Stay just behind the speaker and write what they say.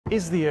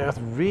Is the Earth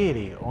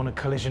really on a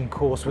collision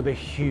course with a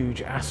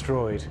huge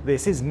asteroid?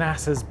 This is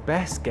NASA's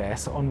best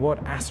guess on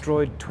what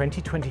asteroid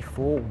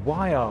 2024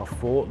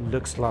 YR4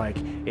 looks like.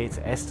 It's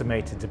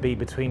estimated to be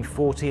between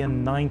 40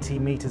 and 90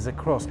 meters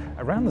across,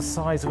 around the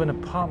size of an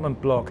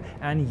apartment block,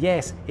 and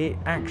yes, it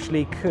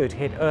actually could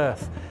hit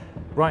Earth.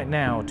 Right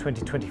now,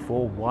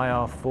 2024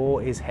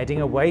 YR4 is heading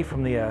away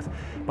from the Earth.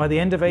 By the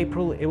end of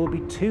April, it will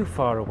be too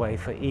far away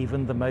for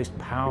even the most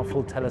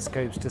powerful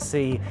telescopes to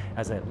see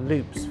as it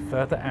loops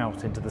further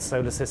out into the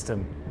solar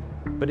system.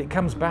 But it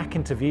comes back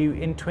into view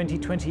in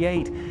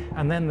 2028,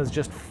 and then there's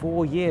just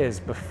 4 years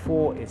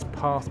before its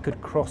path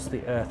could cross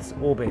the Earth's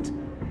orbit.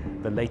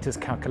 The latest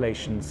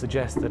calculations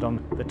suggest that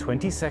on the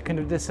 22nd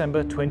of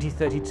December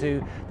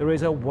 2032, there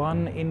is a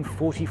 1 in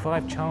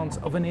 45 chance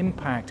of an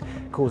impact,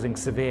 causing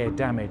severe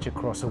damage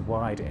across a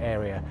wide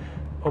area.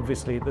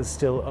 Obviously, there's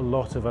still a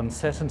lot of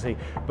uncertainty,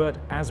 but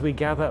as we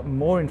gather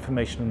more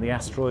information on the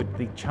asteroid,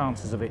 the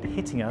chances of it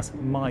hitting us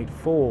might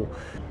fall.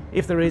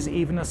 If there is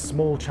even a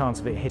small chance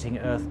of it hitting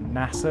Earth,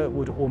 NASA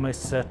would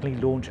almost certainly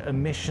launch a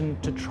mission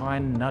to try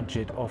and nudge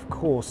it off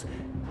course.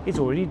 It's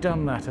already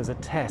done that as a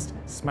test,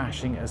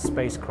 smashing a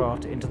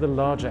spacecraft into the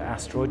larger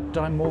asteroid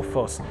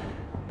Dimorphos.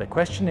 The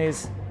question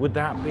is, would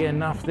that be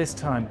enough this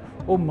time,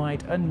 or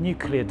might a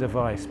nuclear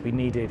device be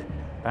needed?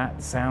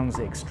 That sounds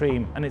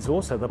extreme, and it's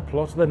also the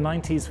plot of the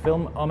 90s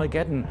film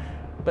Armageddon.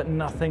 But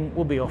nothing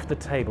will be off the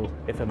table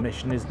if a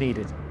mission is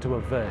needed to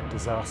avert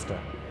disaster.